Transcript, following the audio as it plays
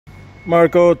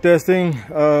Marco testing.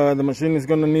 The machine is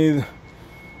gonna need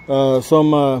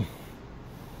some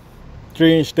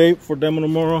 3-inch tape for demo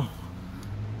tomorrow.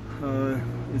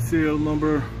 It's serial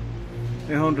number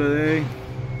 800A.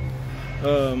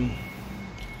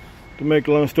 To make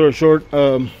a long story short,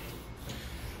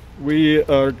 we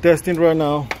are testing right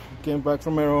now. Came back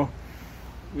from Aero.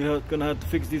 We are gonna have to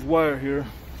fix this wire here,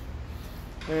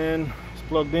 and it's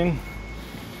plugged in.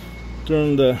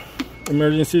 Turn the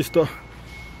emergency stop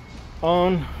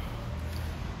on.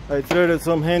 I threaded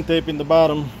some hand tape in the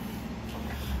bottom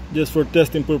just for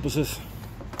testing purposes.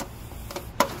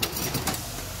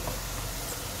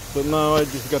 But now I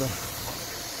just gotta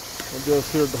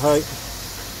adjust here the height.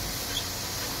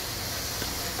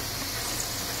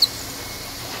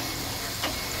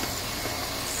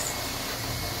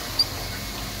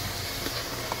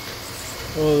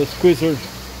 Oh, the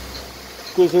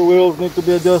squeezer wheels need to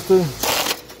be adjusted.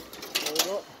 There we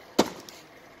go.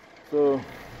 So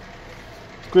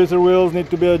squeezer wheels need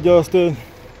to be adjusted.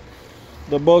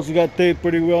 The box got taped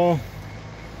pretty well.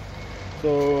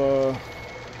 So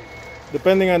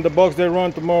depending on the box they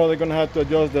run tomorrow, they're gonna have to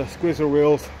adjust the squeezer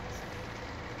wheels.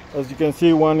 As you can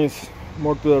see, one is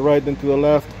more to the right than to the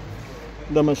left.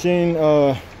 The machine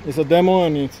is a demo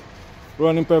and it's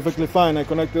running perfectly fine. I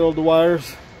connected all the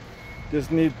wires. Just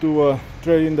need to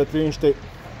thread in the 3-inch tape.